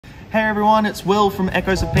Hey everyone, it's Will from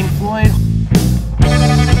Echoes of Pink Floyd.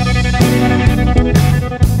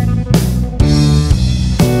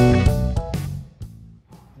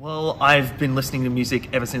 Well, I've been listening to music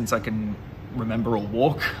ever since I can remember or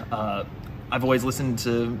walk. I've always listened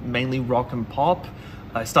to mainly rock and pop.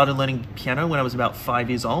 I started learning piano when I was about 5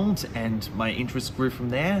 years old, and my interest grew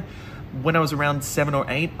from there. When I was around 7 or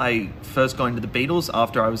 8, I first got into the Beatles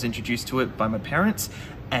after I was introduced to it by my parents,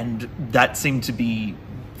 and that seemed to be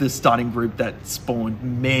the starting group that spawned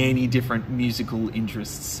many different musical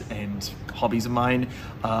interests and hobbies of mine.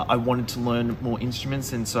 I wanted to learn more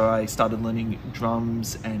instruments, and so I started learning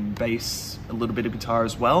drums and bass, a little bit of guitar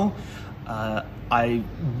as well. I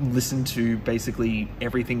listened to basically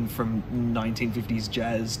everything from 1950s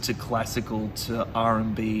jazz to classical to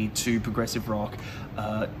R&B to progressive rock.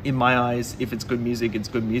 In my eyes, if it's good music, it's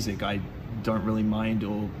good music. I don't really mind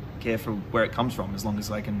or care for where it comes from, as long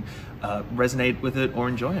as I can resonate with it or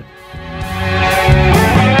enjoy it.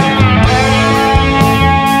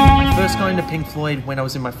 I first got into Pink Floyd when I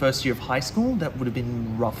was in my first year of high school. That would have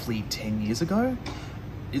been roughly 10 years ago.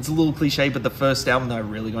 It's a little cliche, but the first album that I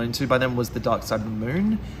really got into by then was The Dark Side of the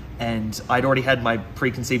Moon, and I'd already had my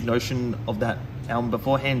preconceived notion of that album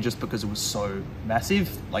beforehand just because it was so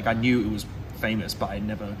massive. Like, I knew it was famous, but I'd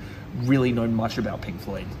never really known much about Pink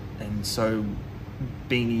Floyd. And so,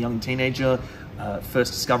 being a young teenager,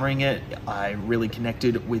 first discovering it, I really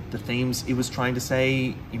connected with the themes it was trying to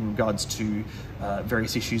say in regards to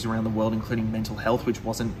various issues around the world, including mental health, which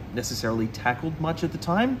wasn't necessarily tackled much at the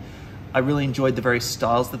time. I really enjoyed the various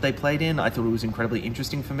styles that they played in. I thought it was incredibly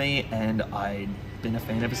interesting for me, and I've been a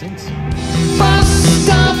fan ever since.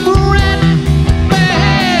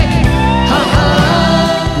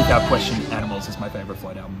 Without question, Animals is my favorite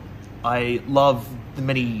Floyd album. I love the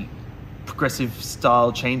many progressive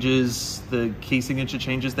style changes, the key signature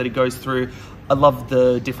changes that it goes through. I love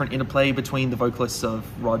the different interplay between the vocalists of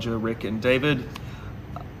Roger, Rick, and David.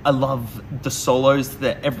 I love the solos,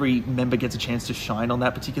 that every member gets a chance to shine on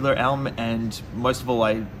that particular album, and most of all,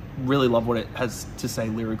 I really love what it has to say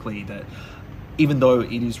lyrically, that even though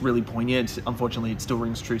it is really poignant, unfortunately it still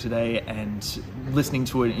rings true today, and listening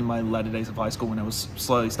to it in my latter days of high school when I was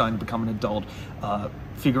slowly starting to become an adult,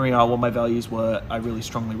 figuring out what my values were, I really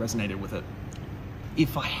strongly resonated with it.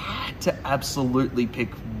 If I had to absolutely pick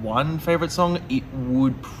one favorite song, it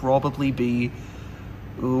would probably be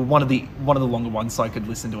one of the longer ones, so I could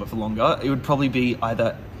listen to it for longer. It would probably be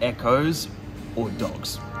either Echoes or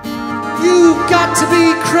Dogs. You've got to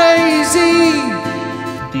be crazy!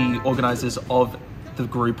 The organisers of the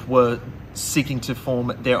group were seeking to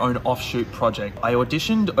form their own offshoot project. I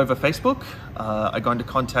auditioned over Facebook. I got into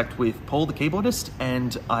contact with Paul, the keyboardist,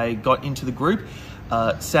 and I got into the group.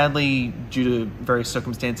 Sadly, due to various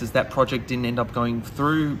circumstances, that project didn't end up going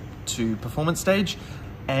through to performance stage.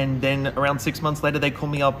 And then around 6 months later, they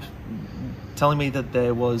called me up telling me that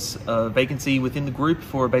there was a vacancy within the group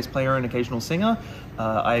for a bass player and occasional singer.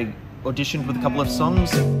 I auditioned with a couple of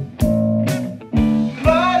songs.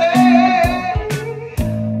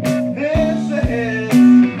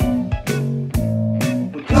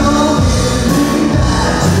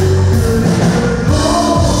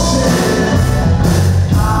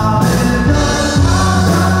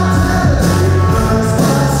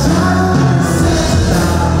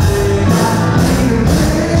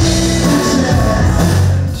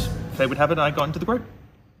 They would have it, I got into the group.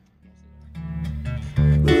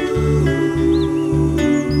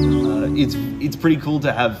 It's pretty cool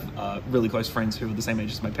to have really close friends who are the same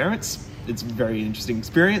age as my parents. It's a very interesting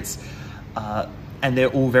experience, and they're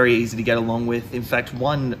all very easy to get along with. In fact,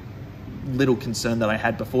 one little concern that I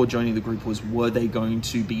had before joining the group was, were they going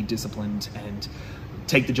to be disciplined and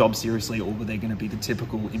take the job seriously, or were they going to be the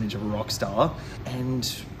typical image of a rock star?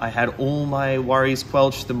 And I had all my worries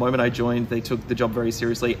quelched the moment I joined. They took the job very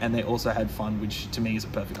seriously, and they also had fun, which to me is a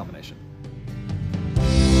perfect combination.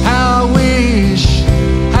 I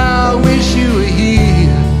wish you were here.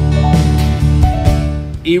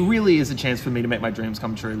 It really is a chance for me to make my dreams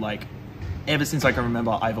come true. Like, ever since I can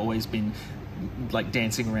remember, I've always been like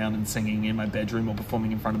dancing around and singing in my bedroom or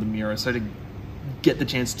performing in front of the mirror. So to get the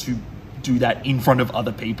chance to do that in front of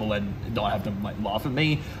other people and not have them like laugh at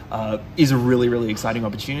me is a really, really exciting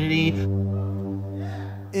opportunity.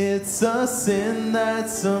 It's a sin that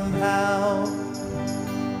somehow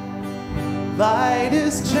light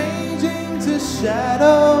is changing to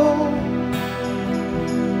shadow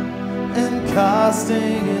and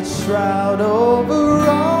casting its shroud over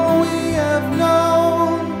all we have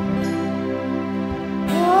known.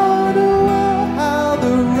 Wonder how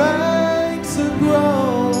the ranks have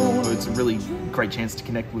grown. It's a really great chance to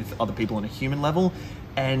connect with other people on a human level,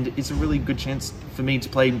 and it's a really good chance for me to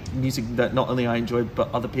play music that not only I enjoy,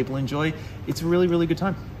 but other people enjoy. It's a really, really good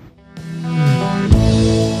time.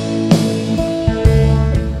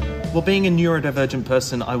 Well, being a neurodivergent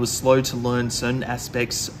person, I was slow to learn certain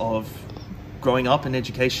aspects of growing up in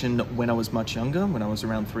education when I was much younger, when I was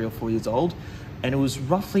around 3 or 4 years old. And it was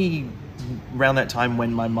roughly around that time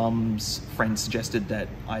when my mum's friend suggested that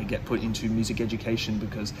I get put into music education,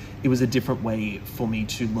 because it was a different way for me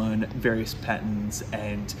to learn various patterns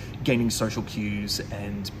and gaining social cues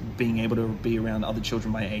and being able to be around other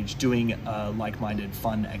children my age doing a like-minded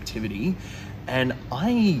fun activity. And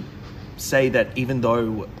I say that even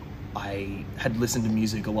though I had listened to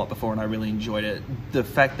music a lot before and I really enjoyed it, the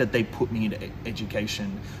fact that they put me into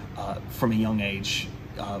education from a young age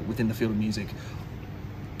within the field of music,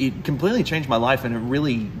 it completely changed my life, and it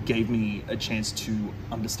really gave me a chance to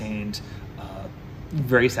understand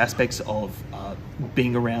various aspects of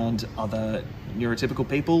being around other neurotypical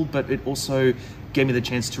people, but it also gave me the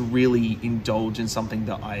chance to really indulge in something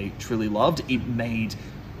that I truly loved. It made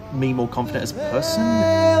me more confident as a person.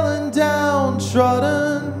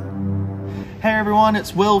 Hey everyone,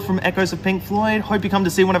 it's Will from Echoes of Pink Floyd. Hope you come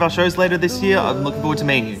to see one of our shows later this year. I'm looking forward to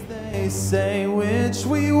meeting you. They say which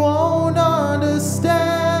we won't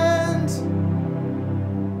understand.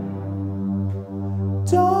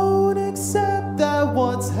 Don't accept that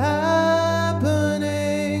what's happening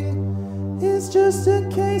is just a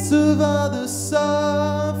case of other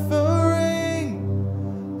suffering.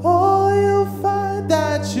 Or you'll find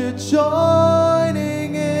that you're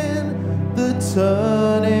joining in the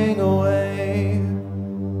turning away.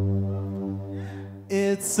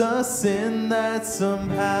 It's a sin that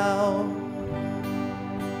somehow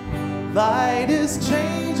light is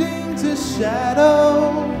changing to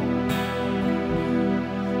shadow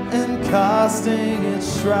and casting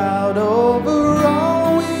its shroud over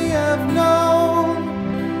all we have known.